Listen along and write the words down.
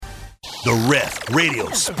The Ref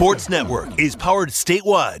Radio Sports Network is powered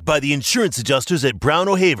statewide by the insurance adjusters at Brown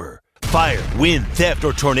O'Haver. Fire, wind, theft,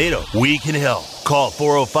 or tornado, we can help. Call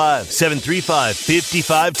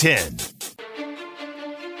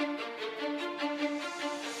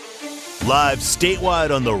 405-735-5510. Live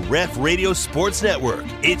statewide on the Ref Radio Sports Network,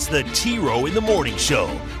 it's the T-Row in the Morning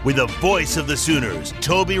Show with the voice of the Sooners,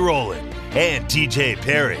 Toby Rowland and TJ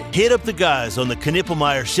Perry. Hit up the guys on the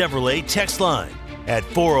Knippelmeyer Chevrolet text line at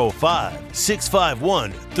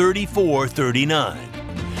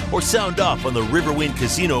 405-651-3439. Or sound off on the Riverwind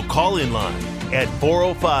Casino call-in line at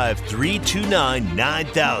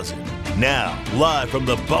 405-329-9000. Now, live from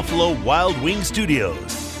the Buffalo Wild Wing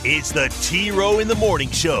Studios, it's the T-Row in the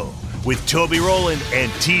Morning Show with Toby Rowland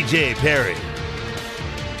and TJ Perry.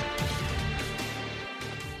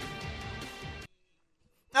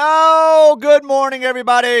 Oh, good morning,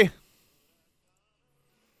 everybody.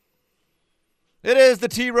 It is the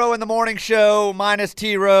T-Row in the Morning Show, minus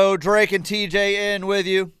T-Row, Drake and TJ in with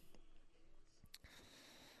you.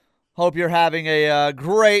 Hope you're having a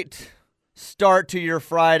great start to your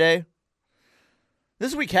Friday.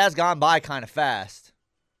 This week has gone by kind of fast.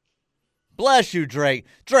 Bless you, Drake.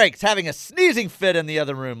 Drake's having a sneezing fit in the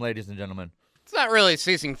other room, ladies and gentlemen. It's not really a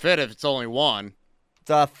sneezing fit if it's only one. It's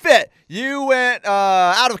a fit. You went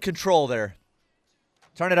out of control there.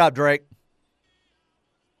 Turn it up, Drake.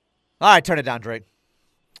 All right, turn it down, Drake.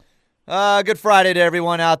 Good Friday to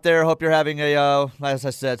everyone out there. Hope you're having as I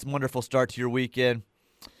said, some wonderful start to your weekend.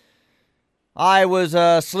 I was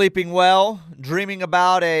sleeping well, dreaming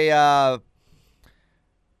about a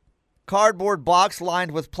cardboard box lined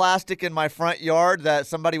with plastic in my front yard that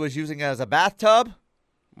somebody was using as a bathtub.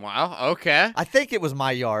 Wow, okay. I think it was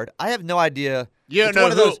my yard. I have no idea. You It's know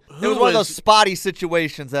one of those, who it was one of those spotty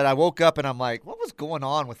situations that I woke up and I'm like, what was going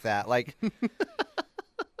on with that? Like,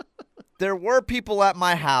 there were people at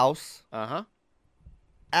my house. Uh-huh.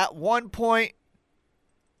 At one point,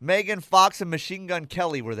 Megan Fox and Machine Gun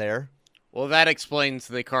Kelly were there. Well, that explains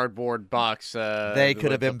the cardboard box. They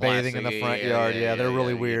could have been bathing in the front yard. Yeah, they're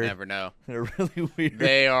really weird. You never know. They're really weird.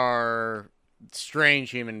 They are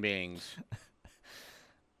strange human beings.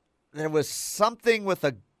 There was something with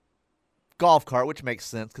a golf cart, which makes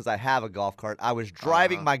sense because I have a golf cart. I was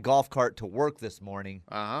driving my golf cart to work this morning.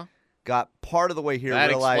 Uh-huh. Got part of the way here. That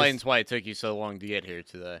realized explains why it took you so long to get here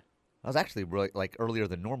today. I was actually really earlier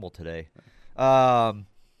than normal today.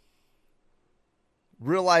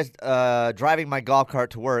 Realized driving my golf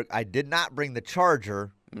cart to work, I did not bring the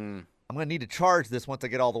charger. I'm going to need to charge this once I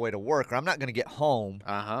get all the way to work, or I'm not going to get home.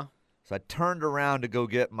 Uh-huh. So I turned around to go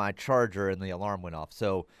get my charger, and the alarm went off.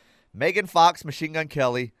 So Megan Fox, Machine Gun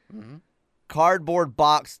Kelly, cardboard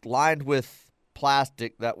box lined with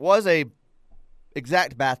plastic that was a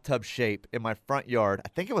exact bathtub shape in my front yard. I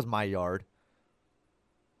think it was my yard.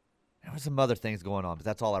 There was some other things going on, but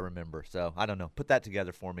that's all I remember. So I don't know. Put that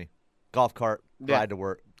together for me. Golf cart, ride to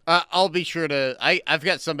work. I'll be sure to. I've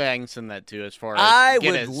got somebody I can send that to as far as I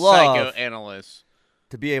get would a love psychoanalyst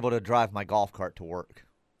to be able to drive my golf cart to work.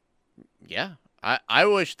 Yeah. I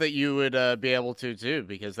wish that you would be able to, too,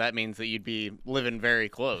 because that means that you'd be living very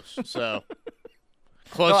close. So,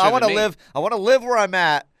 closer No, I want to to me. live. I want to live where I'm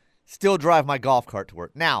at. Still drive my golf cart to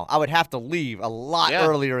work. Now I would have to leave a lot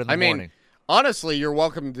earlier in the morning. Honestly, you're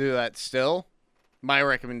welcome to do that still. My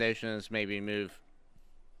recommendation is maybe move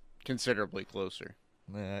considerably closer.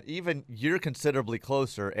 Even you're considerably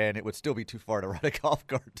closer, and it would still be too far to ride a golf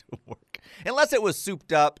cart to work. Unless it was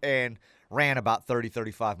souped up and ran about 30,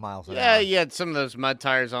 35 miles an hour. Yeah, you had some of those mud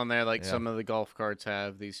tires on there like some of the golf carts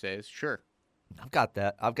have these days. Sure. I've got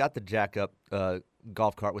that. I've got the jack-up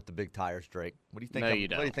golf cart with the big tires, Drake. What do you think? No, you What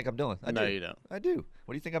do don't. you think I'm doing? No, you don't. I do.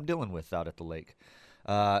 What do you think I'm dealing with out at the lake?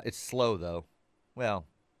 It's slow, though. Well,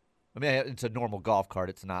 I mean, it's a normal golf cart.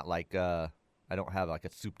 It's not like I don't have like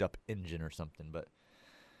a souped-up engine or something, but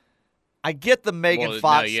I get the Megan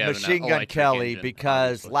Fox you have an Machine Gun electric Kelly engine,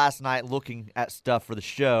 because obviously. last night looking at stuff for the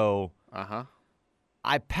show, Uh-huh.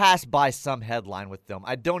 I passed by some headline with them.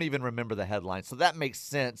 I don't even remember the headline, so that makes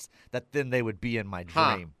sense that then they would be in my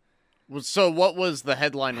dream. Well, so what was the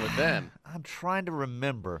headline with them? I'm trying to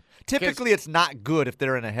remember. Typically, it's not good if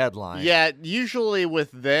they're in a headline. Yeah, usually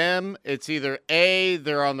with them, it's either A,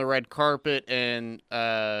 they're on the red carpet and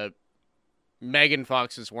Megan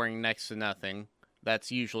Fox is wearing next to nothing.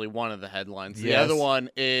 That's usually one of the headlines. The Yes. other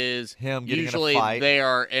one is Him getting in a usually fight. they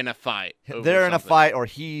are in a fight. over They're in a something. fight or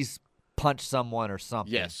he's punched someone or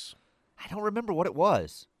something. Yes. I don't remember what it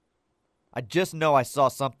was. I just know I saw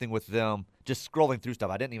something with them just scrolling through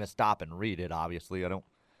stuff. I didn't even stop and read it, obviously.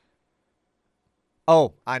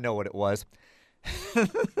 Oh, I know what it was.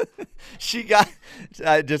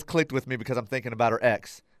 It just clicked with me because I'm thinking about her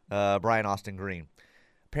ex. Brian Austin Green.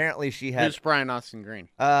 Apparently she had Who's Brian Austin Green?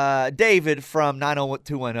 David from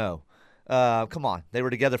 90210. Come on. They were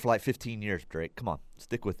together for like 15 years, Drake. Come on.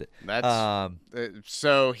 Stick with it. That's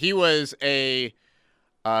so he was a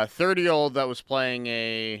 30-year-old that was playing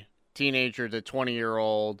a teenager to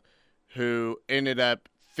 20-year-old who ended up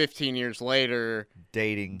 15 years later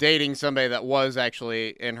dating somebody that was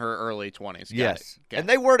actually in her early 20s. Yes. And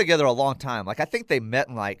they were together a long time. Like, I think they met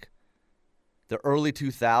in like the early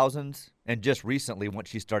 2000s, and just recently, once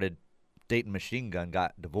she started dating Machine Gun,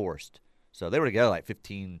 got divorced. So they were together like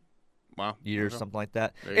 15 years, something like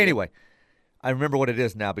that. Anyway, I remember what it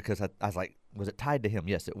is now because I was like, was it tied to him?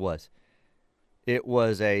 Yes, it was. It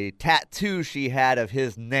was a tattoo she had of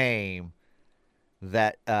his name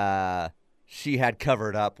that she had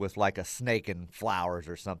covered up with like a snake and flowers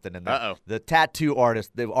or something. And the tattoo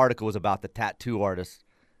artist, the article was about the tattoo artist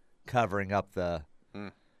covering up the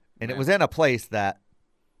and it was in a place that,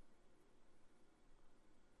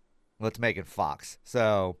 well, it's Megan Fox.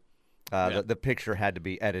 So the picture had to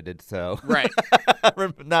be edited. So right.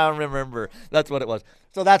 Now I remember. That's what it was.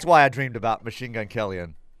 So that's why I dreamed about Machine Gun Kelly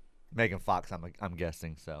and Megan Fox, I'm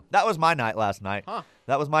guessing. So that was my night last night. Huh.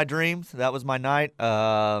 That was my dreams. That was my night.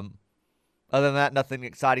 Other than that, nothing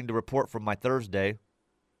exciting to report from my Thursday.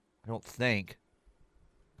 I don't think.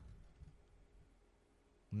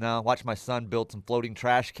 No, watch my son build some floating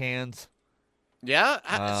trash cans. Yeah?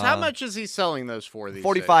 How much is he selling those for these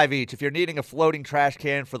 $45 each. If you're needing a floating trash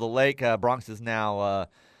can for the lake, Bronx is now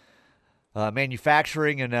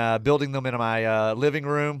manufacturing and building them in my living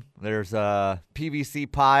room. There's PVC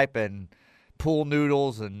pipe and pool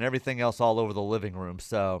noodles and everything else all over the living room.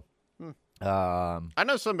 So, I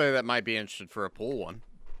know somebody that might be interested for a pool one.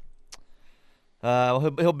 Well,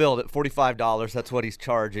 he'll build it. $45. That's what he's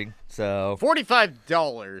charging. So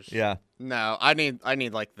 $45. Yeah. No, I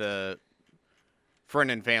need like the friend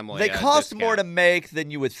and family. They cost discount. more to make than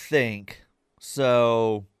you would think.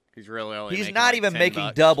 So he's really only. He's making not like even $10.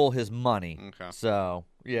 making double his money. Okay. So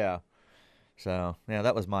yeah. So yeah,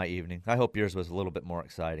 that was my evening. I hope yours was a little bit more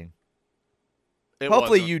exciting.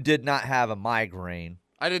 Hopefully you did not have a migraine.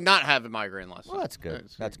 I did not have a migraine last night. Well, that's good.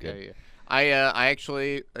 That's good. Yeah. I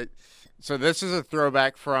actually. So this is a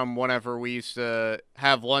throwback from whenever we used to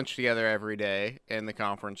have lunch together every day in the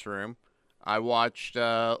conference room. I watched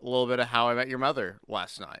a little bit of How I Met Your Mother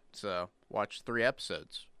last night. So watched 3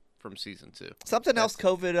 episodes from season 2. Something else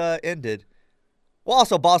COVID ended. Well,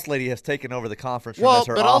 also, Boss Lady has taken over the conference room as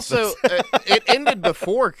her office. Also, it ended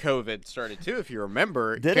before COVID started, too, if you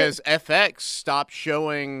remember. Because FX stopped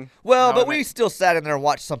showing... Well, but we still sat in there and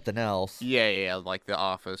watched something else. Yeah, like The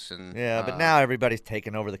Office. And yeah, but now everybody's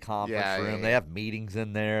taken over the conference room. Yeah. They have meetings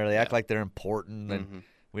in there. They act like they're important. And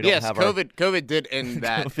we don't have COVID did end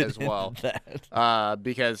that as well.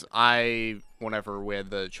 Because whenever we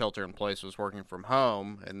had the shelter in place, was working from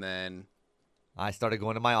home. And then... I started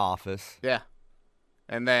going to my office. Yeah.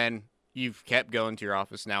 And then you've kept going to your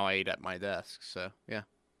office. Now I eat at my desk. So, yeah.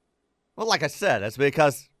 Well, like I said, that's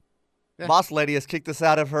because Boss Lady has kicked us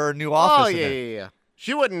out of her new office. Oh, yeah.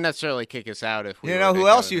 She wouldn't necessarily kick us out if we You know who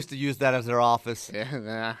else used to use that as their office?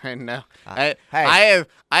 Yeah, I know. Hey. I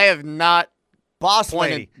have not Boss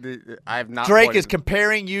Lady. I have not. Drake is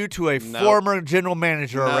comparing you to a former general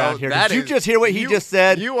manager around here. Did you just hear what he just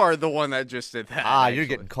said? You are the one that just did that. You're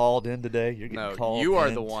getting called in today. You're getting called in. You are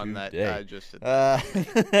the one that just did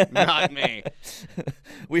that. Not me.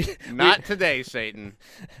 Not today, Satan.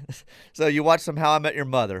 So you watched some How I Met Your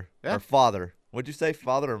Mother or Father? What'd you say,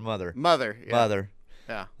 father or mother? Mother. Yeah. Mother.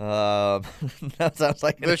 Yeah. That sounds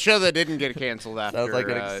like the show that didn't get canceled after. Sounds like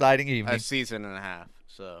an exciting evening. A season and a half.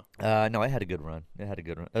 So. No, it had a good run.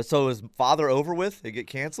 So is Father over with? It get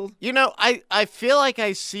canceled? You know, I feel like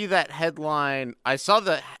I see that headline. I saw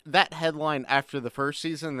that headline after the first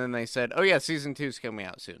season. Then they said, "Oh yeah, season 2 is coming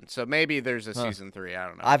out soon." So maybe there's a season 3. I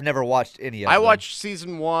don't know. I've never watched any of them. I watched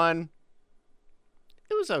season 1.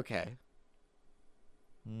 It was okay.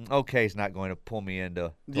 Okay, is not going to pull me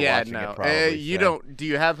into watching it. Probably. Don't. Do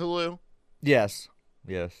you have Hulu? Yes.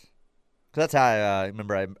 Because that's how I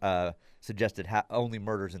remember. I suggested Only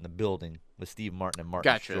Murders in the Building with Steve Martin and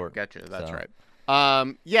Martin Short. Gotcha. That's right.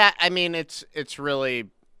 Yeah, I mean, it's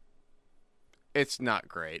not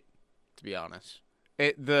great, to be honest.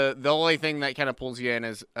 The only thing that kind of pulls you in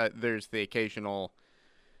is there's the occasional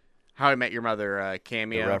How I Met Your Mother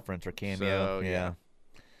cameo. The reference or cameo. So, yeah.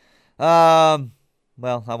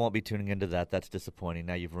 Well, I won't be tuning into that. That's disappointing.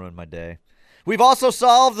 Now you've ruined my day. We've also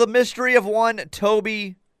solved the mystery of one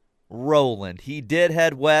Toby Rowland. He did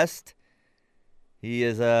head west. He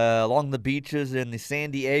is along the beaches in the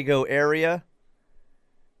San Diego area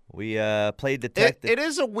We played detective. It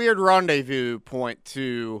is a weird rendezvous point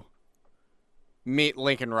to meet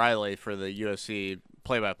Lincoln Riley for the USC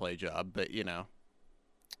play-by-play job, but It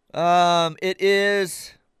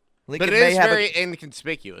is. Lincoln but it may is have very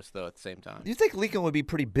inconspicuous, though, at the same time. You think Lincoln would be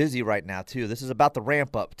pretty busy right now, too? This is about the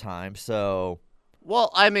ramp-up time, so...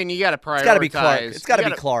 Well, I mean, you got to prioritize. It's got to be Clark. It's got to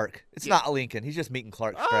be Clark. It's not Lincoln. He's just meeting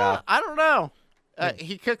Clark Stroud. I don't know.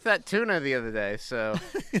 He cooked that tuna the other day, so...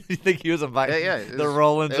 You think he was inviting the was,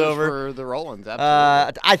 Rollins over? For the Rollins,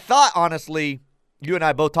 absolutely. I thought, honestly, you and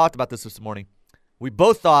I both talked about this morning. We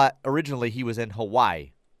both thought originally he was in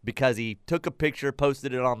Hawaii because he took a picture,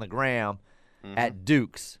 posted it on the gram at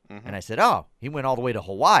Duke's. And I said, oh, he went all the way to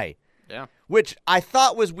Hawaii. Yeah. Which I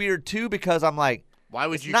thought was weird, too, because I'm like... Why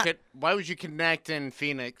would you connect in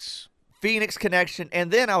Phoenix? Phoenix connection,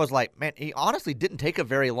 and then I was like, man, he honestly didn't take a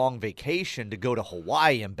very long vacation to go to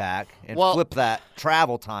Hawaii and back and flip that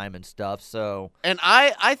travel time and stuff. So, and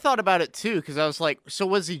I thought about it too because I was like, so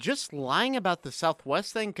was he just lying about the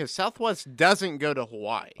Southwest thing? Because Southwest doesn't go to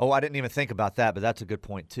Hawaii. Oh, I didn't even think about that, but that's a good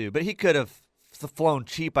point too. But he could have flown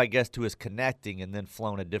cheap, I guess, to his connecting and then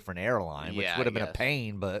flown a different airline, which would have been a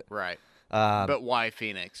pain. But right. But why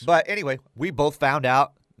Phoenix? But anyway, we both found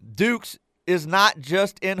out Duke's is not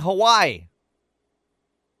just in Hawaii.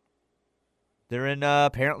 They're in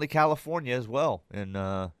apparently California as well, in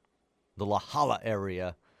the La Jolla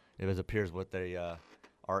area. It appears what they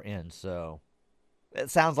are in. So it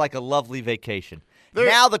sounds like a lovely vacation.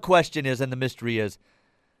 Now the question is, and the mystery is,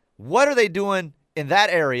 what are they doing in that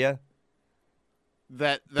area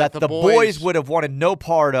that the boys would have wanted no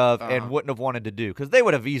part of and wouldn't have wanted to do? Because they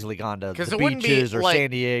would have easily gone to the beaches or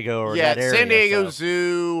San Diego or that area. San Diego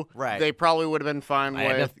Zoo, right. They probably would have been fine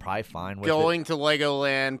with. Probably fine with Going to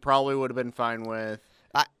Legoland probably would have been fine with.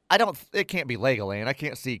 I don't. It can't be Legoland. I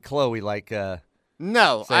can't see Chloe like.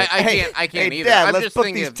 No, say, I can't hey, either. Dad, I'm let's just book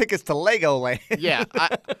thinking these tickets to Legoland. Yeah,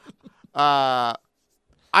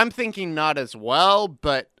 I'm thinking not as well,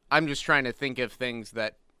 but I'm just trying to think of things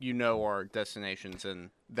that are destinations in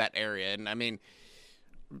that area. And I mean,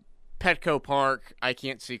 Petco Park, I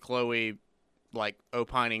can't see Chloe like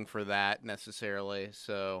opining for that necessarily.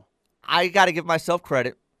 So I got to give myself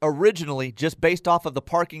credit. Originally, just based off of the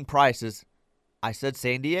parking prices, I said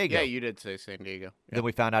San Diego. Yeah, you did say San Diego. Yeah. Then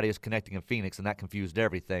we found out he was connecting in Phoenix, and that confused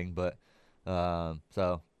everything. But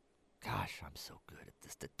so, gosh, I'm so good at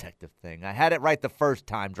this detective thing. I had it right the first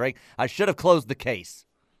time, Drake. I should have closed the case.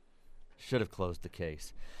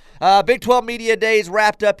 Big 12 Media Days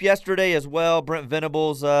wrapped up yesterday as well. Brent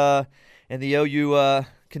Venables and the OU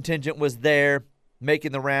contingent was there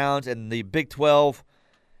making the rounds, and the Big 12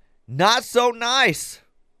 not so nice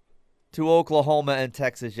to Oklahoma and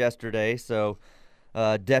Texas yesterday. So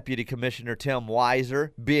Deputy Commissioner Tim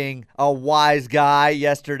Weiser being a wise guy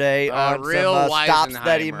yesterday on some stops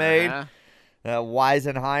that he made. Huh?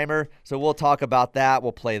 Weisenheimer. So we'll talk about that.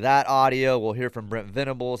 We'll play that audio. We'll hear from Brent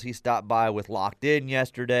Venables. He stopped by with Locked In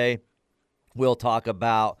yesterday. We'll talk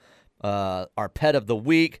about our pet of the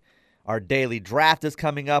week. Our daily draft is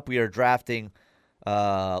coming up. We are drafting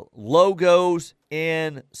logos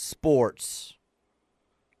in sports.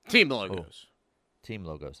 Team logos. Team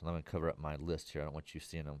logos. Let me cover up my list here. I don't want you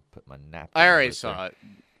seeing them. Put my napkin. I already saw it.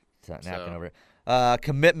 Napkin over it.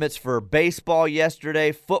 Commitments for baseball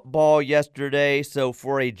yesterday, football yesterday. So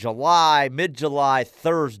for a mid-July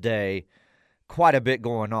Thursday, quite a bit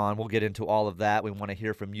going on. We'll get into all of that. We want to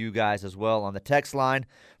hear from you guys as well on the text line,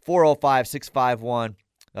 405-651-3439.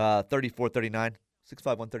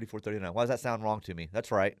 651-3439. Why does that sound wrong to me?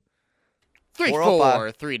 That's right.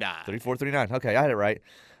 3439. 3439. Okay, I had it right.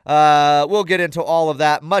 We'll get into all of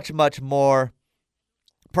that, much, much more.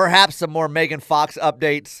 Perhaps some more Megan Fox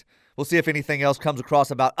updates. We'll see if anything else comes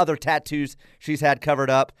across about other tattoos she's had covered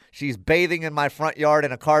up. She's bathing in my front yard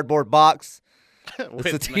in a cardboard box.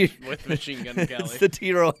 with Machine Gun Kelly. It's the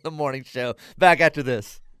T-Row in the Morning Show. Back after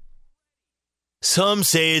this. Some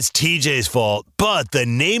say it's TJ's fault, but the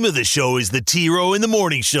name of the show is the T-Row in the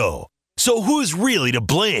Morning Show. So who's really to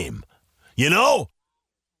blame?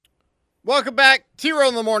 Welcome back. T-Row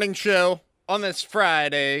in the Morning Show on this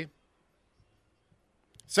Friday.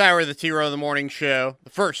 Sour, the T-Row in the Morning Show. The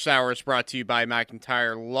first Sour is brought to you by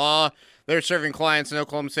McIntyre Law. They're serving clients in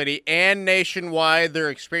Oklahoma City and nationwide. They're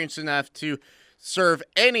experienced enough to serve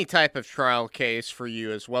any type of trial case for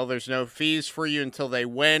you as well. There's no fees for you until they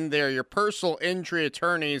win. They're your personal injury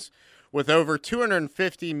attorneys with over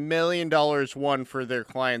 $250 million won for their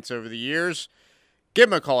clients over the years. Give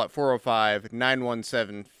them a call at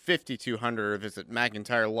 405-917-5200 or visit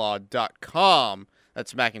McIntyreLaw.com.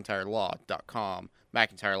 That's McIntyreLaw.com.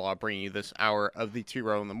 McIntyre Law bringing you this hour of the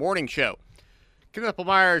T-Row in the Morning Show.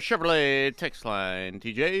 Knippelmeyer Chevrolet text line,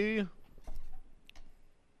 TJ.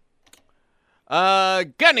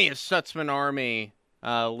 Gunny Stutzman Army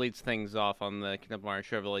leads things off on the Knippelmeyer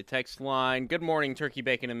Chevrolet text line. Good morning, Turkey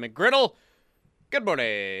Bacon and McGriddle. Good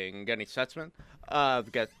morning, Gunny Stutzman.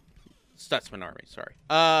 We've got Stutzman Army, sorry.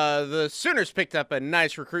 The Sooners picked up a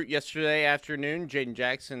nice recruit yesterday afternoon. Jaden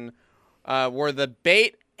Jackson were the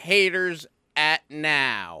bait haters at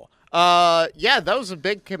now. Yeah, that was a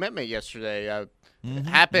big commitment yesterday.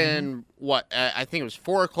 Happened, I think it was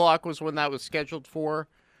 4 o'clock was when that was scheduled for.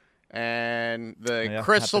 And the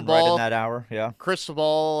crystal ball. Right in that hour, yeah. Crystal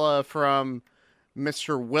ball from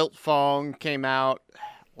Mr. Wiltfong came out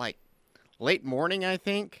like late morning, I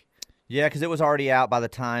think. Yeah, because it was already out by the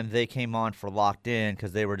time they came on for Locked In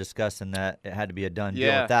because they were discussing that it had to be a done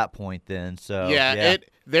deal at that point then. So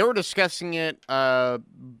they were discussing it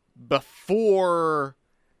before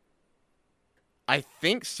I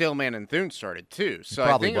think Stillman and Thune started too. So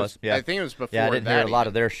I think it was before. Yeah, I didn't hear a lot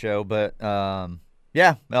of their show, but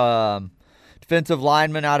defensive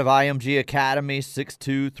lineman out of IMG Academy,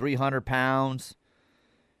 6'2", 300 pounds,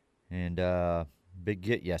 and big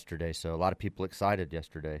get yesterday. So a lot of people excited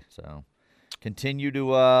yesterday. So continue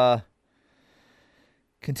to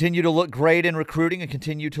look great in recruiting and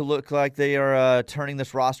continue to look like they are turning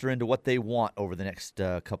this roster into what they want over the next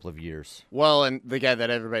couple of years. Well, and the guy that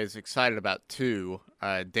everybody's excited about too,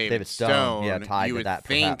 David Stone. Tied you to would that,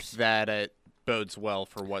 think perhaps. that it bodes well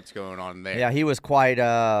for what's going on there. Yeah, he was quite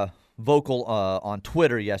vocal on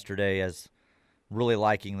Twitter yesterday as really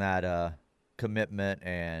liking that commitment.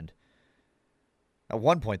 And at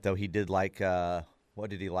one point, though, he did like what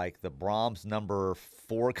did he like? The Brahms number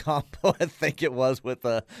 4 combo, I think it was, with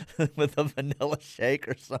a vanilla shake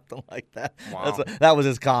or something like that. Wow. That was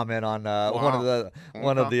his comment on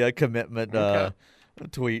one of the commitment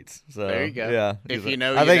tweets. So there you go. Yeah,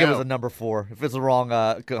 I think it was a number 4. If it's the wrong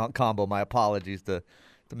combo, my apologies to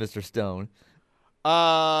Mr. Stone.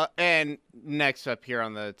 And next up here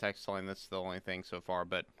on the text line, that's the only thing so far.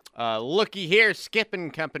 But looky here, Skip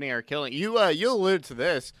and company are killing you. You allude to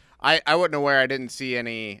this. I wasn't aware. I didn't see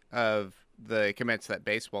any of the commits that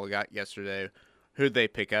baseball got yesterday. Who'd they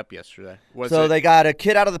pick up yesterday? They got a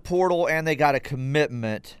kid out of the portal and they got a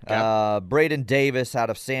commitment. Yep. Braden Davis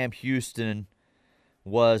out of Sam Houston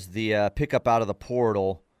was the pickup out of the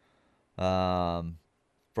portal. From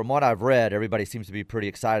what I've read, everybody seems to be pretty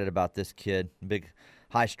excited about this kid. Big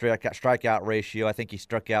high strikeout ratio. I think he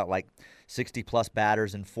struck out like 60-plus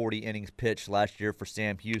batters in 40 innings pitched last year for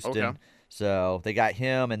Sam Houston. Okay. So they got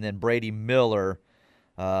him and then Brady Miller.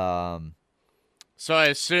 So I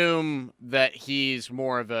assume that he's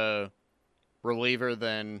more of a reliever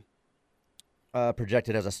than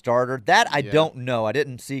projected as a starter. That I don't know. I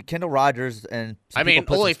didn't see Kendall Rogers and some people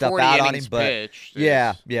put only some stuff 40 out on innings him, but pitched.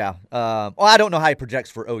 yeah. Well, I don't know how he projects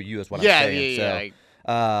for OU is what I'm saying.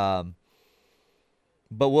 Yeah.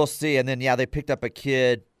 But we'll see. And then they picked up a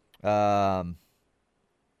kid. What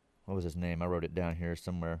was his name? I wrote it down here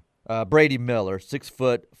somewhere. Brady Miller,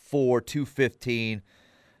 6'4", 215,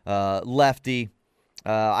 lefty.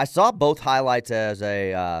 I saw both highlights as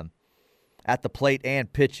a at the plate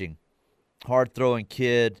and pitching. Hard throwing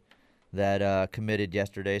kid that committed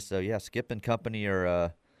yesterday. So yeah, Skip and company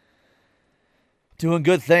are doing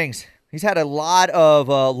good things. He's had a lot of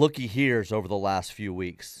looky heres over the last few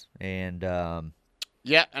weeks, and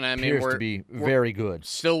yeah, and I mean appears to be very good.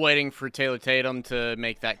 Still waiting for Taylor Tatum to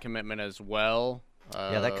make that commitment as well.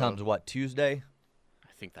 That comes Tuesday?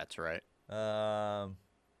 I think that's right.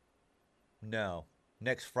 No,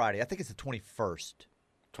 next Friday. I think it's the 21st.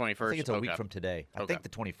 21st. I think it's a week from today. I think the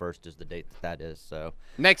 21st is the date that is. So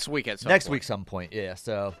next week at some point. Yeah.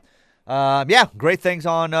 So, great things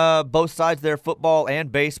on both sides there, football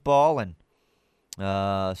and baseball, and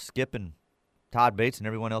Skip and Todd Bates and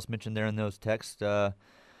everyone else mentioned there in those texts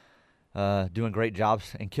doing great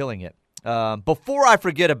jobs and killing it. Before I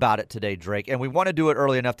forget about it today, Drake, and we want to do it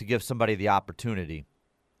early enough to give somebody the opportunity,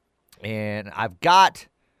 and I've got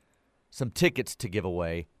some tickets to give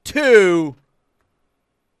away to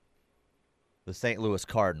the St. Louis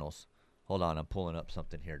Cardinals. Hold on, I'm pulling up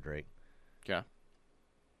something here, Drake. Okay.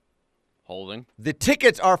 Holding. The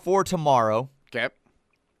tickets are for tomorrow. Okay.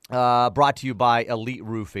 Brought to you by Elite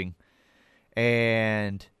Roofing.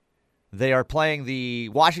 And they are playing the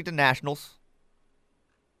Washington Nationals.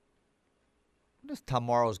 What is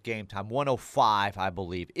tomorrow's game time? 1:05, I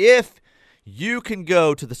believe. If you can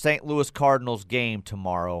go to the St. Louis Cardinals game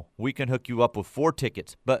tomorrow, we can hook you up with 4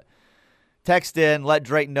 tickets. But text in, let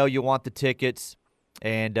Drake know you want the tickets,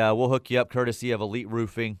 and we'll hook you up courtesy of Elite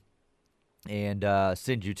Roofing. and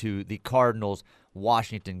send you to the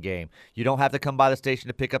Cardinals-Washington game. You don't have to come by the station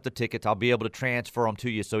to pick up the tickets. I'll be able to transfer them to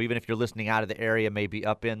you. So even if you're listening out of the area, maybe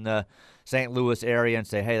up in the St. Louis area, and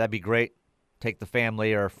say, hey, that'd be great, take the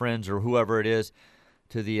family or friends or whoever it is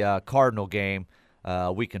to the Cardinal game,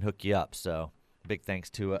 we can hook you up. So big thanks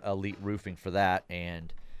to Elite Roofing for that,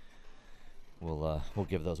 and we'll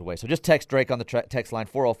give those away. So just text Drake on the text line,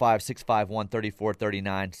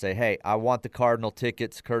 405-651-3439. Say, hey, I want the Cardinal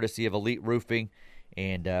tickets courtesy of Elite Roofing,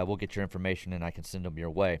 and we'll get your information, and I can send them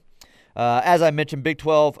your way. As I mentioned, Big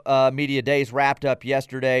 12 Media Days wrapped up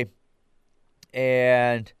yesterday,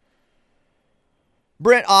 and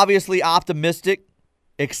Brent obviously optimistic,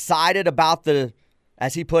 excited about the,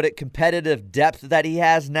 as he put it, competitive depth that he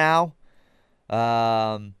has now.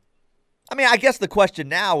 I mean, I guess the question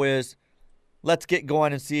now is, let's get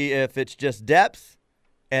going and see if it's just depth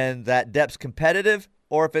and that depth's competitive,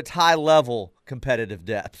 or if it's high-level competitive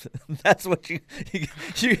depth. That's what you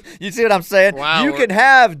see what I'm saying? Wow, you can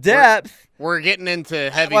have depth. We're getting into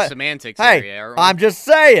heavy semantics hey, area. I'm just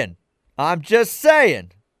saying.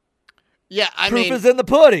 Yeah, Proof is in the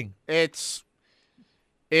pudding. It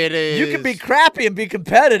is. You can be crappy and be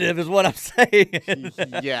competitive is what I'm saying.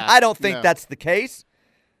 Yeah. I don't think that's the case.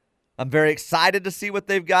 I'm very excited to see what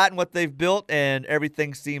they've got and what they've built, and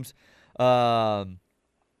everything seems to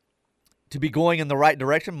be going in the right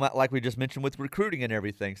direction, like we just mentioned with recruiting and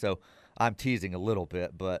everything. So I'm teasing a little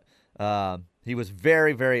bit, but he was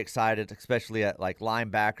very, very excited, especially at like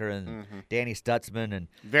linebacker and Danny Stutzman, and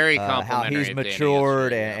very how complimentary he's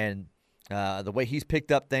matured and the way he's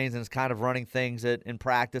picked up things and is kind of running things in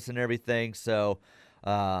practice and everything. So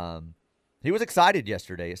he was excited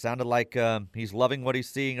yesterday. It sounded like he's loving what he's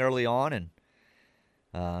seeing early on,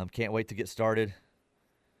 and can't wait to get started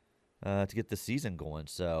to get the season going.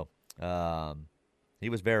 So he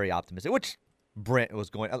was very optimistic, which Brent was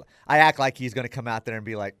going. I act like he's going to come out there and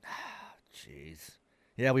be like, jeez.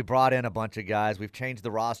 Yeah, we brought in a bunch of guys. We've changed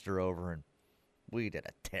the roster over, and we did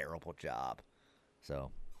a terrible job.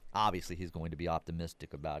 So obviously he's going to be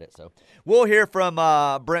optimistic about it. So we'll hear from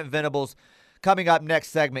Brent Venables coming up next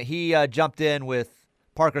segment. He jumped in with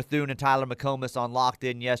Parker Thune and Tyler McComas on Locked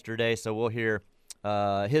In yesterday, so we'll hear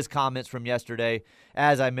his comments from yesterday.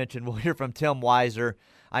 As I mentioned, we'll hear from Tim Weiser.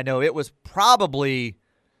 I know it was probably,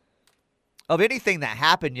 of anything that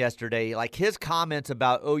happened yesterday, like his comments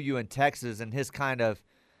about OU and Texas and his kind of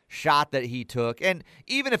shot that he took, and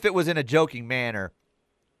even if it was in a joking manner,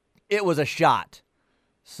 it was a shot.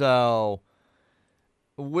 So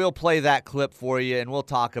we'll play that clip for you, and we'll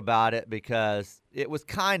talk about it because it was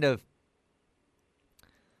kind of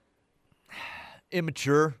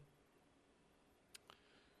immature.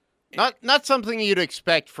 Not something you'd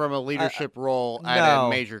expect from a leadership role at a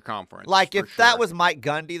major conference. Like if that was Mike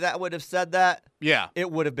Gundy that would have said that, yeah, it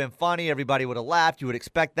would have been funny. Everybody would have laughed. You would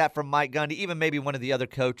expect that from Mike Gundy, even maybe one of the other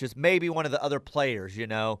coaches, maybe one of the other players, you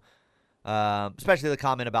know. Especially the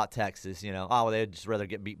comment about Texas, you know, they'd just rather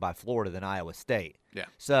get beat by Florida than Iowa State. Yeah.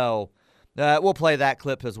 So we'll play that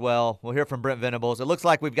clip as well. We'll hear from Brent Venables. It looks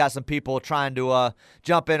like we've got some people trying to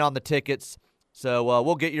jump in on the tickets. So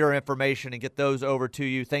we'll get your information and get those over to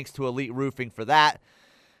you. Thanks to Elite Roofing for that.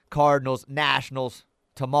 Cardinals, Nationals,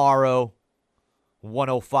 tomorrow,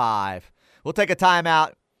 105. We'll take a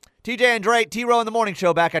timeout. TJ and Drake, T-Row in the Morning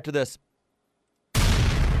Show, back after this.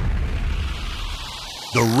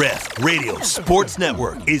 The Ref Radio Sports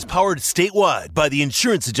Network is powered statewide by the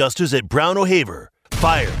insurance adjusters at Brown O'Haver.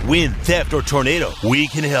 Fire, wind, theft, or tornado, we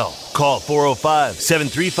can help. Call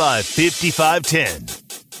 405-735-5510.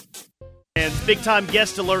 And big-time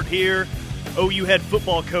guest alert here. OU head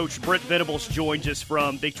football coach Brent Venables joins us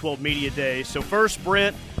from Big 12 Media Day. So first,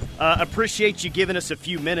 Brent, appreciate you giving us a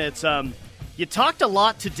few minutes. You talked a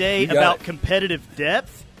lot today about competitive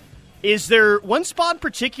depth. Is there one spot in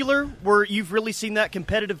particular where you've really seen that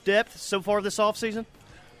competitive depth so far this offseason?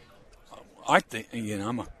 I think,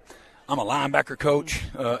 I'm a linebacker coach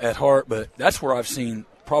at heart, but that's where I've seen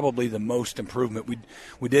probably the most improvement.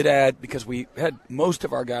 We did add, because we had most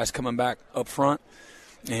of our guys coming back up front,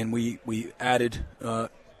 and we added to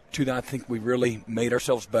that. I think we really made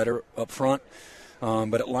ourselves better up front.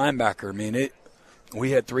 But at linebacker, I mean, we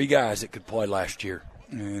had 3 guys that could play last year,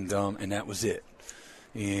 and that was it.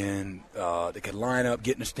 And they could line up,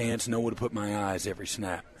 get in a stance, know where to put my eyes every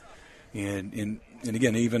snap. And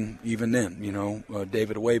again, even then, you know,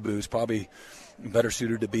 David Awebu is probably better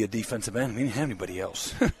suited to be a defensive end. We didn't have anybody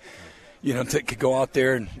else. You know, could go out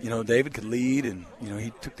there and, you know, David could lead, and, you know,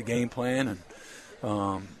 he took the game plan, and,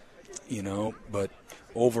 you know, but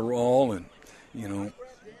overall, and, you know,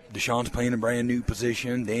 Deshaun's playing a brand new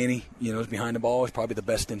position. Danny, you know, is behind the ball. Is probably the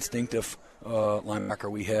best instinctive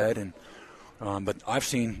linebacker we had, and But I've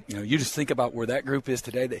seen, you just think about where that group is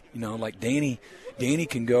today. That, like Danny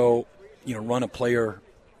can go,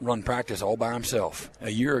 run practice all by himself.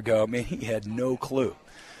 A year ago, man, he had no clue.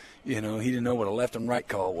 He didn't know what a left and right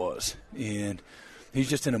call was. And he's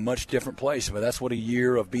just in a much different place. But that's what a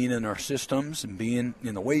year of being in our systems and being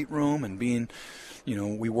in the weight room and being,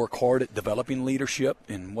 we work hard at developing leadership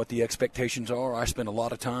and what the expectations are. I spend a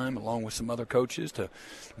lot of time, along with some other coaches, to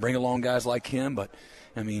bring along guys like him. But,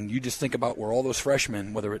 you just think about where all those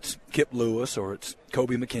freshmen, whether it's Kip Lewis or it's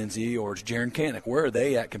Kobe McKenzie or it's Jaron Kanik, where are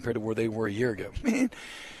they at compared to where they were a year ago? Man,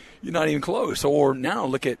 you're not even close. Or now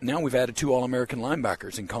we've added 2 All-American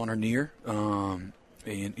linebackers in Connor Neer and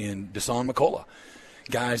Dasan McCullough,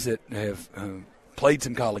 guys that have played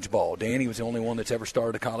some college ball. Danny was the only one that's ever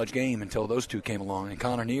started a college game until those 2 came along. And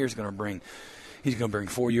Connor Neer is going to bring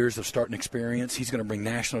 4 years of starting experience. He's going to bring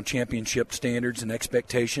national championship standards and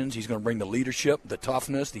expectations. He's going to bring the leadership, the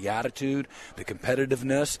toughness, the attitude, the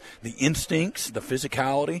competitiveness, the instincts, the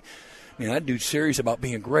physicality. That dude's serious about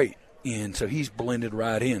being great. And so he's blended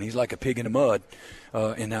right in. He's like a pig in the mud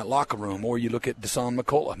in that locker room. Or you look at Dasan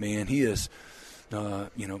McCullough, man, he is,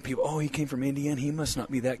 people, he came from Indiana, he must not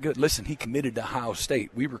be that good. Listen, he committed to Ohio State.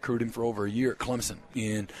 We recruited him for over a year at Clemson.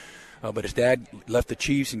 But his dad left the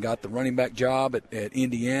Chiefs and got the running back job at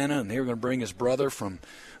Indiana, and they were going to bring his brother from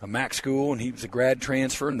a MAC school, and he was a grad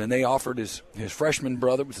transfer, and then they offered his freshman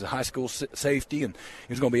brother, which is a high school safety, and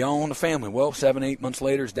he was going to be all in the family. Well, 7-8 months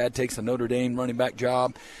later, his dad takes the Notre Dame running back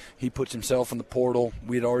job. He puts himself in the portal.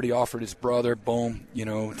 We had already offered his brother. Boom,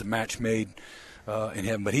 it's a match made in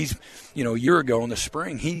heaven. But he's, a year ago in the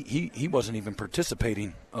spring, he wasn't even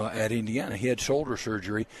participating at Indiana. He had shoulder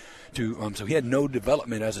surgery. So he had no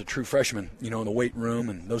development as a true freshman, in the weight room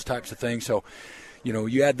and those types of things. So,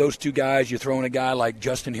 you add those 2 guys, you throw in a guy like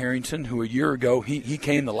Justin Harrington, who a year ago, he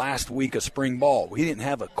came the last week of spring ball. He didn't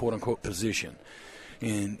have a quote-unquote position.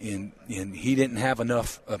 And he didn't have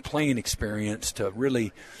enough playing experience to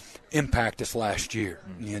really impact us last year.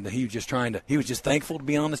 And he was just thankful to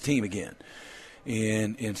be on the team again.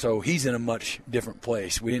 And so he's in a much different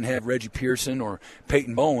place. We didn't have Reggie Pearson or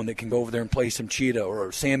Peyton Bowen that can go over there and play some cheetah,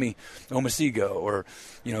 or Sammy Omasigo, or,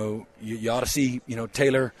 you ought to see,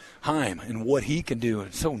 Taylor Heim and what he can do.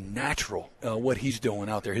 It's so natural what he's doing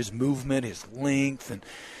out there, his movement, his length, and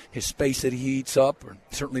his space that he eats up. Or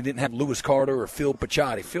certainly didn't have Lewis Carter or Phil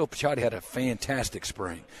Picciotti. Phil Picciotti had a fantastic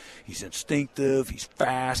spring. He's instinctive, he's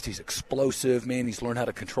fast, he's explosive, man. He's learned how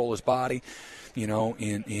to control his body.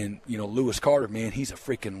 Lewis Carter, man, he's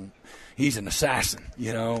an assassin.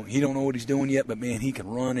 He don't know what he's doing yet, but man, he can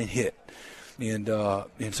run and hit. And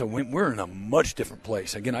so we're in a much different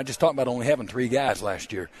place. Again, I just talked about only having 3 guys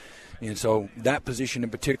last year. And so that position in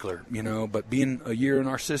particular, but being a year in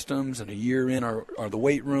our systems and a year in the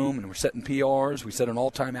weight room, and we're setting PRs, we set an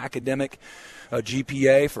all-time academic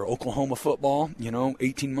GPA for Oklahoma football.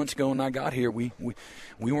 18 months ago when I got here, we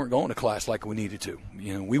weren't going to class like we needed to.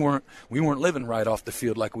 We weren't living right off the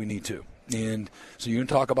field like we need to. And so you can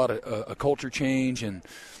talk about a culture change and,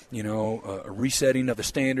 a resetting of the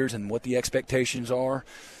standards and what the expectations are.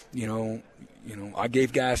 I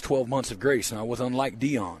gave guys 12 months of grace, and I was unlike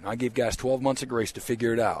Dion. I gave guys 12 months of grace to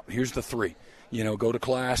figure it out. Here's the 3. Go to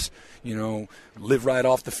class, live right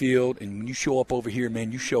off the field, and when you show up over here,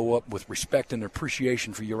 man, you show up with respect and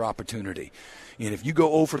appreciation for your opportunity. And if you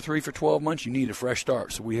go 0 for 3 for 12 months, you need a fresh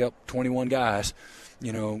start. So we help 21 guys,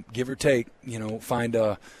 give or take, find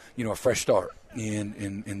a fresh start.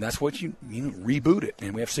 And that's what you reboot it.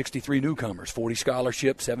 And we have 63 newcomers, 40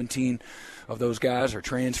 scholarships, 17 of those guys are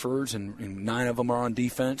transfers, and 9 of them are on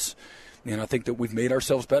defense. And I think that we've made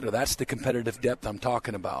ourselves better. That's the competitive depth I'm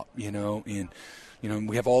talking about, And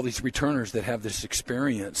we have all these returners that have this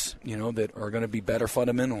experience, that are going to be better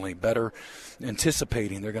fundamentally, better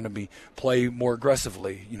anticipating. They're going to play more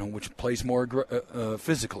aggressively, which plays more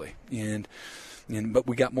physically. But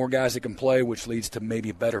we got more guys that can play, which leads to maybe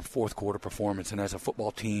a better fourth quarter performance. And as a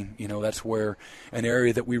football team, that's where an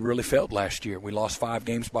area that we really failed last year. We lost 5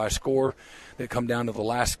 games by a score that come down to the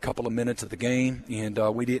last couple of minutes of the game, and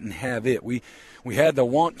we didn't have it. We had the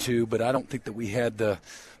want to, but I don't think that we had the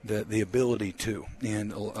ability to.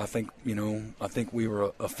 And I think we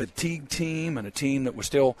were a fatigued team and a team that was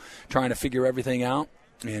still trying to figure everything out.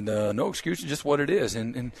 And no excuses, just what it is.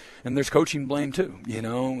 And there's coaching blame too,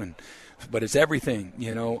 But it's everything,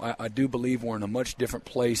 I do believe we're in a much different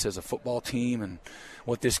place as a football team, and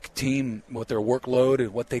what this team, what their workload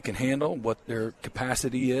and what they can handle, what their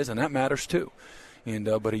capacity is, and that matters too. And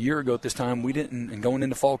but a year ago at this time, we didn't. And going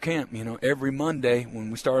into fall camp, every Monday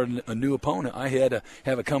when we started a new opponent, I had to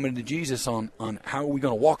have a coming to Jesus on how are we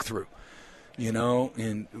going to walk through,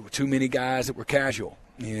 and too many guys that were casual.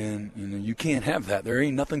 And you can't have that. There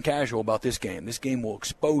ain't nothing casual about this game. This game will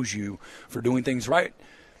expose you for doing things right,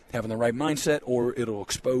 having the right mindset, or it'll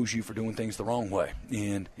expose you for doing things the wrong way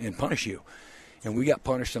and punish you. And we got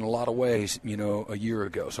punished in a lot of ways, a year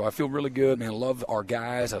ago. So I feel really good, man. I love our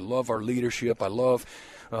guys. I love our leadership. I love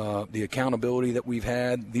the accountability that we've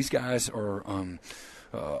had. These guys are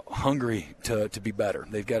hungry to be better.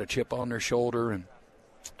 They've got a chip on their shoulder, and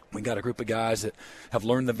we got a group of guys that have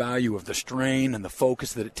learned the value of the strain and the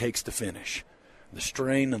focus that it takes to finish. The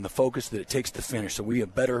strain and the focus that it takes to finish. So we have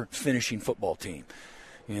a better finishing football team.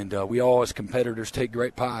 And we all, as competitors, take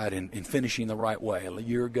great pride in finishing the right way. A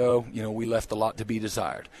year ago, we left a lot to be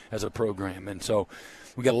desired as a program. And so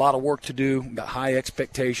we got a lot of work to do. We got high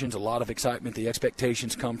expectations, a lot of excitement. The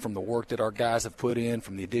expectations come from the work that our guys have put in,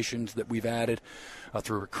 from the additions that we've added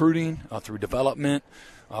through recruiting, through development,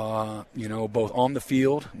 both on the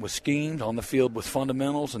field with schemes, on the field with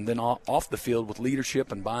fundamentals, and then off the field with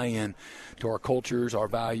leadership and buy-in to our cultures, our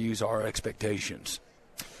values, our expectations.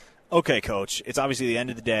 Okay, Coach, it's obviously the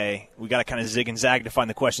end of the day. We got to kind of zig and zag to find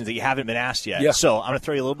the questions that you haven't been asked yet. Yeah. So I'm going to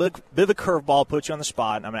throw you a little bit of a curveball, put you on the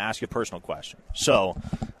spot, and I'm going to ask you a personal question. So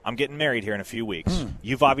I'm getting married here in a few weeks.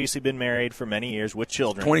 You've obviously been married for many years with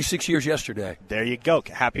children. 26 years yesterday. There you go.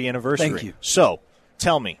 Happy anniversary. Thank you. So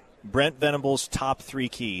tell me, Brent Venables' top 3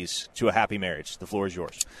 keys to a happy marriage. The floor is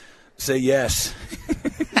yours. Say yes.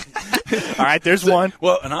 All right, there's one.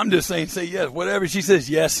 Well, and I'm just saying say yes. Whatever she says,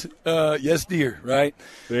 yes, yes, dear, right?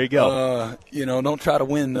 There you go. Don't try to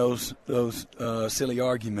win those silly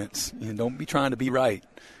arguments. Don't be trying to be right,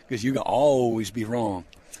 because you can always be wrong.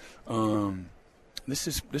 This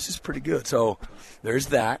is pretty good. So there's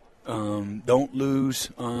that. Don't lose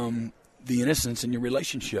the innocence in your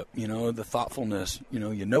relationship, the thoughtfulness,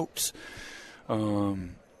 your notes.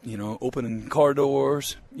 Opening car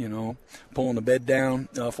doors, pulling the bed down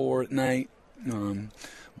for at night,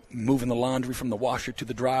 moving the laundry from the washer to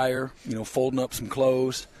the dryer, folding up some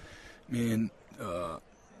clothes, and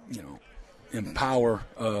empower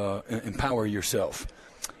yourself,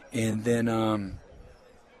 and then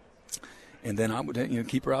I would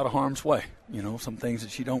keep her out of harm's way. Some things that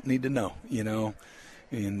she don't need to know.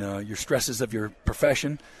 And your stresses of your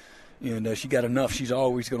profession, and she got enough. She's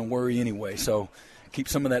always going to worry anyway. So keep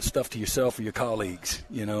some of that stuff to yourself or your colleagues,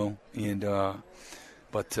 and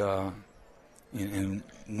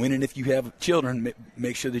when and if you have children,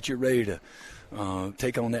 make sure that you're ready to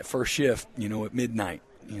take on that first shift, at midnight,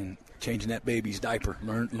 and changing that baby's diaper.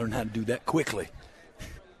 Learn how to do that quickly.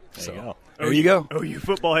 There you go. OU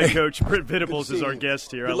football head coach Brent Venables is our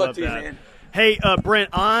guest here. Good I luck love to you, that. man. Hey, Brent,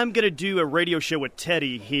 I'm going to do a radio show with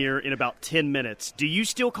Teddy here in about 10 minutes. Do you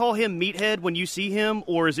still call him Meathead when you see him,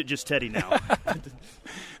 or is it just Teddy now?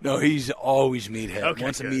 No, he's always Meathead. Okay,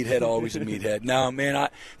 Once good. a Meathead, always a Meathead. No, man,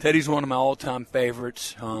 Teddy's one of my all-time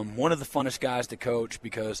favorites. One of the funnest guys to coach,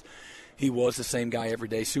 because he was the same guy every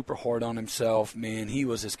day, super hard on himself. Man, he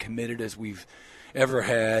was as committed as we've ever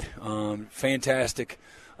had. Fantastic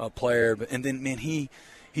player. And then, man, he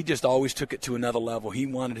just always took it to another level. He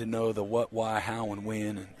wanted to know the what, why, how, and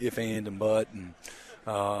when, and if, and but. And,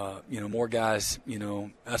 more guys,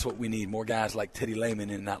 that's what we need. More guys like Teddy Lehman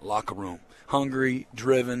in that locker room. Hungry,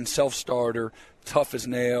 driven, self-starter, tough as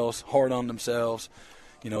nails, hard on themselves.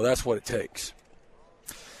 That's what it takes.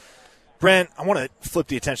 Brent, I want to flip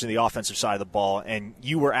the attention to the offensive side of the ball, and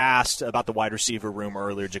you were asked about the wide receiver room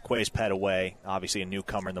earlier. Jaquays Petaway, obviously a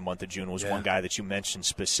newcomer in the month of June, was one guy that you mentioned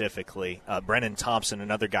specifically. Brennan Thompson,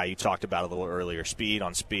 another guy you talked about a little earlier. Speed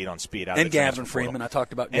on speed on speed. And Gavin Freeman. I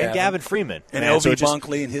talked about Gavin. And Gavin Freeman. And L.B.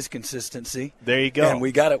 Bunkley and his consistency. There you go. And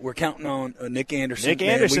we're counting on Nick Anderson. Nick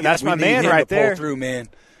Anderson, that's my man right there. Pull through, man.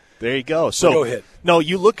 There you go. So, go ahead. No,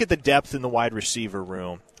 you look at the depth in the wide receiver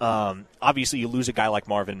room. Obviously, you lose a guy like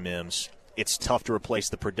Marvin Mims. It's tough to replace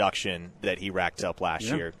the production that he racked up last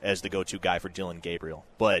year as the go-to guy for Dylan Gabriel.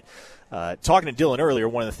 But talking to Dylan earlier,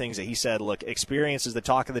 one of the things that he said, look, experience is the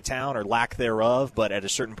talk of the town or lack thereof, but at a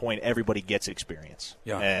certain point, everybody gets experience.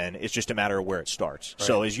 Yeah. And it's just a matter of where it starts. Right.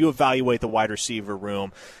 So as you evaluate the wide receiver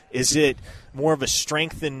room, is it more of a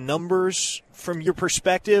strength in numbers from your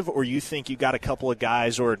perspective, or you think you got a couple of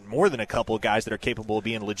guys or more than a couple of guys that are capable of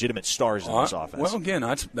being legitimate stars in this offense? Well, again,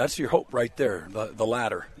 that's your hope right there, the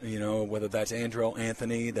latter. Whether that's Andrell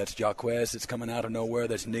Anthony, that's Jaquez that's coming out of nowhere,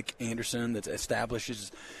 that's Nick Anderson that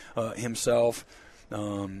establishes himself.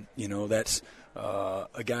 That's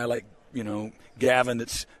a guy like, Gavin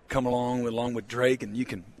that's come along with Drake, and you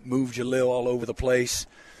can move Jalil all over the place.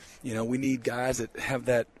 We need guys that have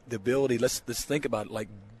the ability. Let's think about it, like,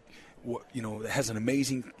 has an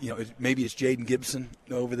amazing, maybe it's Jaden Gibson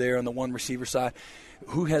over there on the one receiver side,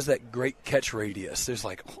 who has that great catch radius. There's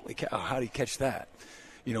like, holy cow, how do you catch that?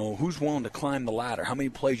 You know, who's willing to climb the ladder? How many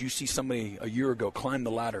plays you see somebody a year ago climb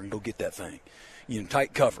the ladder and go get that thing? You know,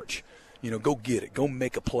 tight coverage. You know, go get it. Go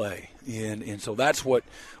make a play. And so that's what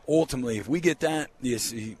ultimately, if we get that,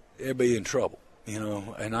 everybody in trouble. You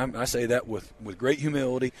know, and I say that with great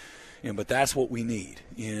humility, but that's what we need.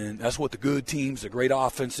 And that's what the good teams, the great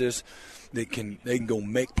offenses, they can go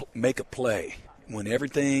make a play when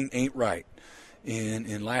everything ain't right.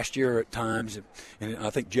 And last year at times, and I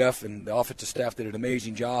think Jeff and the offensive staff did an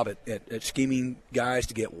amazing job at scheming guys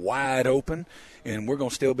to get wide open, and we're going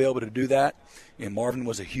to still be able to do that. And Marvin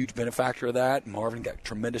was a huge benefactor of that. Marvin got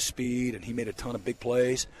tremendous speed, and he made a ton of big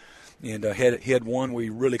plays. And he had one where he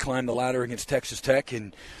really climbed the ladder against Texas Tech.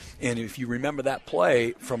 And if you remember that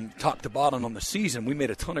play from top to bottom on the season, we made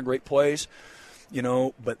a ton of great plays, you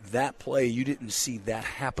know, but that play, you didn't see that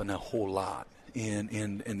happen a whole lot.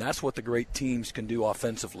 And that's what the great teams can do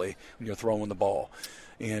offensively when you're throwing the ball.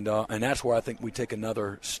 And that's where I think we take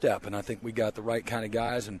another step. And I think we got the right kind of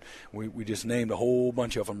guys, and we just named a whole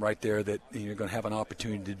bunch of them right there that you're going to have an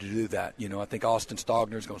opportunity to do that. You know, I think Austin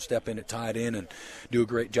Stogner is going to step in at tight end and do a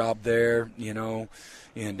great job there, you know.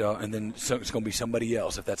 And then it's going to be somebody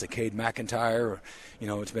else. If that's a Cade McIntyre, or, you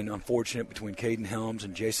know, it's been unfortunate between Caden Helms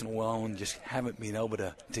and Jason Llewellyn, just haven't been able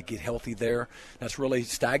to get healthy there. That's really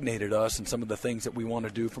stagnated us and some of the things that we want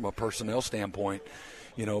to do from a personnel standpoint.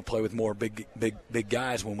 You know, play with more big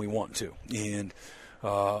guys when we want to. And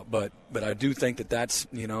but I do think that's,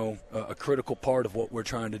 you know, a critical part of what we're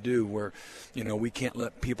trying to do, where, you know, we can't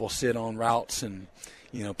let people sit on routes and,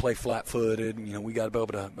 you know, play flat-footed. You know, we got to be able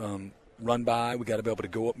to run by. We got to be able to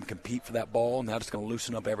go up and compete for that ball, and that's going to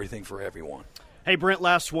loosen up everything for everyone. Hey, Brent,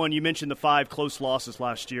 last one. You mentioned the 5 close losses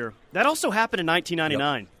last year. That also happened in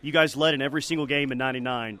 1999. Yep. You guys led in every single game in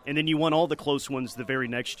 99, and then you won all the close ones the very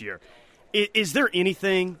next year. Is there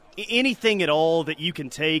anything at all that you can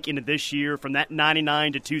take into this year from that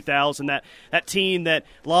 99 to 2000, that team that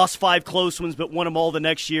lost 5 close ones but won them all the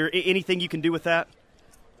next year? Anything you can do with that?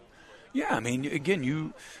 Yeah, I mean,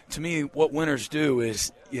 again, to me, what winners do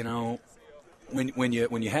is, you know, when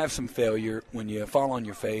you have some failure, when you fall on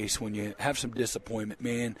your face, when you have some disappointment,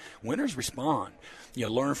 man, winners respond. You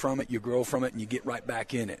learn from it, you grow from it, and you get right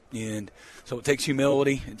back in it. And so it takes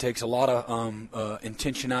humility. It takes a lot of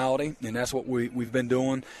intentionality, and that's what we've been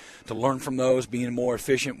doing to learn from those, being more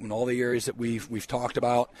efficient in all the areas that we've talked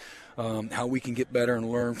about, how we can get better and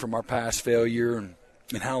learn from our past failure, and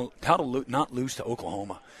how to not lose to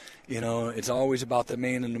Oklahoma. You know, it's always about the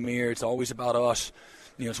man in the mirror. It's always about us.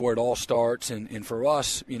 You know, it's where it all starts. And for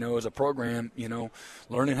us, you know, as a program, you know,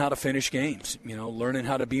 learning how to finish games, you know, learning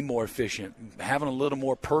how to be more efficient, having a little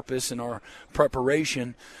more purpose in our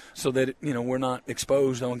preparation so that, you know, we're not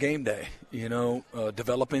exposed on game day, you know,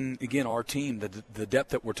 developing, again, our team, the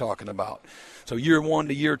depth that we're talking about. So year 1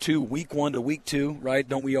 to year 2, week 1 to week 2, right?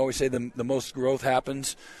 Don't we always say the most growth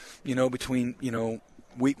happens, you know, between, you know,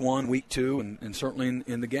 week 1, week 2, and certainly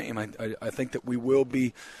in the game. I think that we will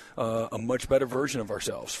be a much better version of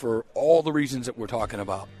ourselves for all the reasons that we're talking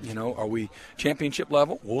about. You know, are we championship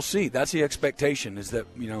level? We'll see. That's the expectation, is that,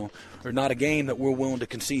 you know, there's not a game that we're willing to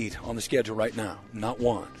concede on the schedule right now. Not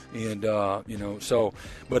one. And, you know, so,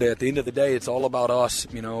 but at the end of the day, it's all about us,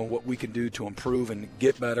 you know, what we can do to improve and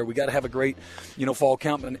get better. We got to have a great, you know, fall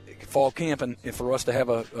camp, and for us to have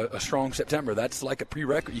a strong September. That's like a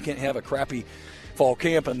prerequisite. You can't have a crappy fall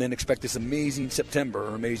camp and then expect this amazing September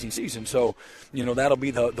or amazing season. So, you know, that'll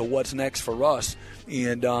be the what's next for us.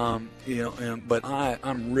 And, you know, but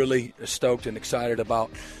I'm really stoked and excited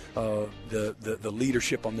about the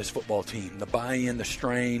leadership on this football team, the buy-in, the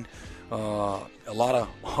strain, a lot of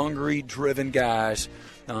hungry, driven guys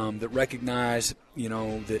that recognize, you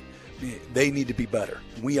know, that they need to be better.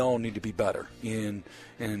 We all need to be better, and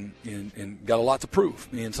got a lot to prove.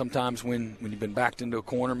 And sometimes when you've been backed into a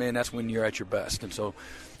corner, man, that's when you're at your best. And so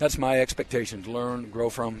that's my expectation, to learn, grow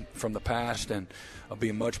from the past, and be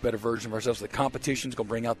a much better version of ourselves. The competition's going to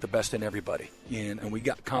bring out the best in everybody, and we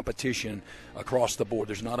got competition across the board.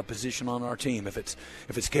 There's not a position on our team. If it's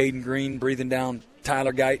Caden Green breathing down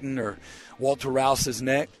Tyler Guyton or Walter Rouse's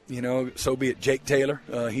neck, you know, so be it. Jake Taylor,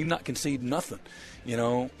 he's not conceding nothing. You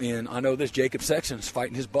know, and I know this Jacob Sexton's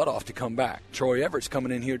fighting his butt off to come back. Troy Everett's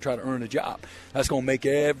coming in here to try to earn a job. That's going to make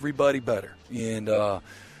everybody better. And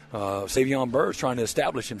Savion Bird's trying to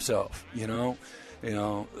establish himself, you know.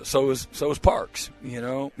 So is Parks, you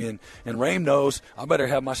know. And Rame knows I better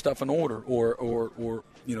have my stuff in order or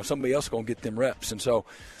somebody else is going to get them reps. And so,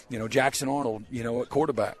 Jackson Arnold, at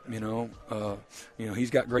quarterback, he's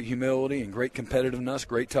got great humility and great competitiveness,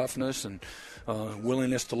 great toughness, and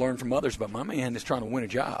willingness to learn from others. But my man is trying to win a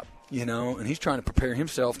job, and he's trying to prepare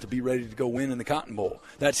himself to be ready to go win in the Cotton Bowl.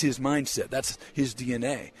 That's his mindset. That's his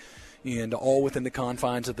DNA. And all within the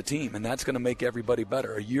confines of the team, and that's going to make everybody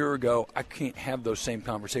better. A year ago, I can't have those same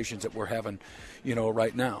conversations that we're having,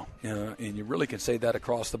 right now. And you really can say that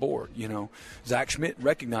across the board. Zach Schmidt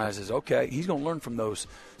recognizes, okay, he's going to learn from those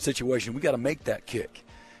situations. We got to make that kick.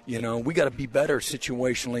 We got to be better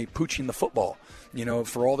situationally pooching the football.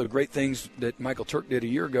 For all the great things that Michael Turk did a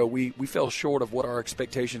year ago, we fell short of what our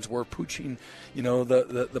expectations were pooching,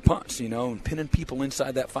 the punts, and pinning people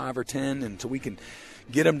inside that 5 or 10, and so we can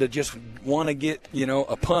get them to just want to get,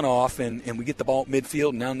 a punt off, and we get the ball at midfield,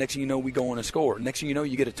 and now next thing you know, we go on and score. Next thing you know,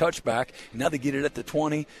 you get a touchback, and now they get it at the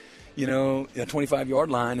 20, a 25-yard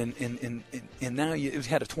line, and now it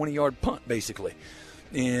had a 20-yard punt, basically.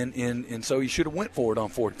 And so you should have went for it on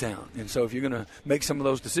fourth down. And so if you're going to make some of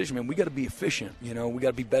those decisions, man, we got to be efficient. We got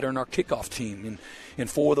to be better in our kickoff team. And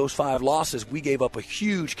for those 5 losses, we gave up a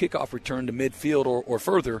huge kickoff return to midfield or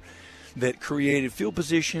further that created field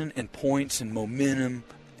position and points and momentum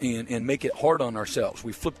and make it hard on ourselves.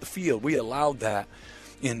 We flipped the field. We allowed that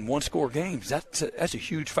in one-score games. That's a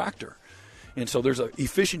huge factor. And so there's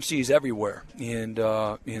efficiencies everywhere, and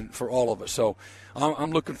for all of us. So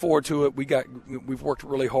I'm looking forward to it. We've worked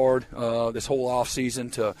really hard this whole off season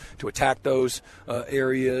to attack those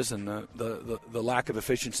areas and the lack of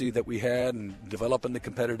efficiency that we had, and developing the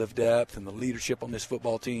competitive depth and the leadership on this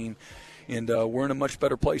football team. And we're in a much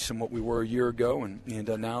better place than what we were a year ago, and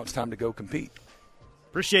now it's time to go compete.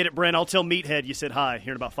 Appreciate it, Brent. I'll tell Meathead you said hi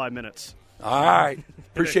here in about 5 minutes. All right.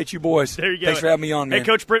 Appreciate you, boys. There you go. Thanks for having me on, man. Hey,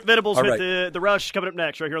 Coach Brent Venables All with right. the Rush coming up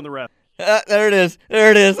next right here on the Ref. There it is.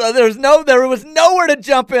 There was nowhere to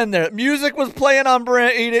jump in there. Music was playing on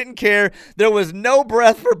Brent. He didn't care. There was no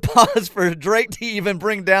breath for pause for Drake to even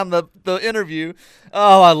bring down the interview.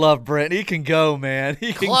 Oh, I love Brent. He can go, man.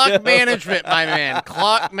 He can Clock go. management, my man.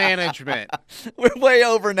 Clock management. We're way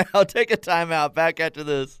over now. Take a timeout. Back after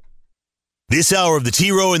this. This hour of the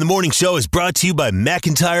T-Row in the Morning Show is brought to you by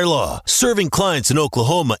McIntyre Law, serving clients in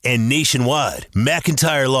Oklahoma and nationwide.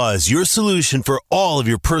 McIntyre Law is your solution for all of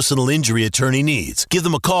your personal injury attorney needs. Give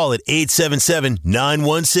them a call at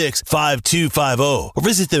 877-916-5250 or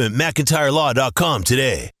visit them at McIntyreLaw.com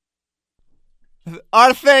today.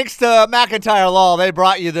 Our thanks to McIntyre Law. They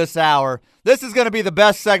brought you this hour. This is going to be the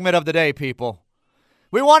best segment of the day, people.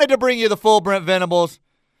 We wanted to bring you the full Brent Venables.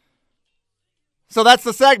 So that's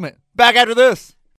the segment. Back after this.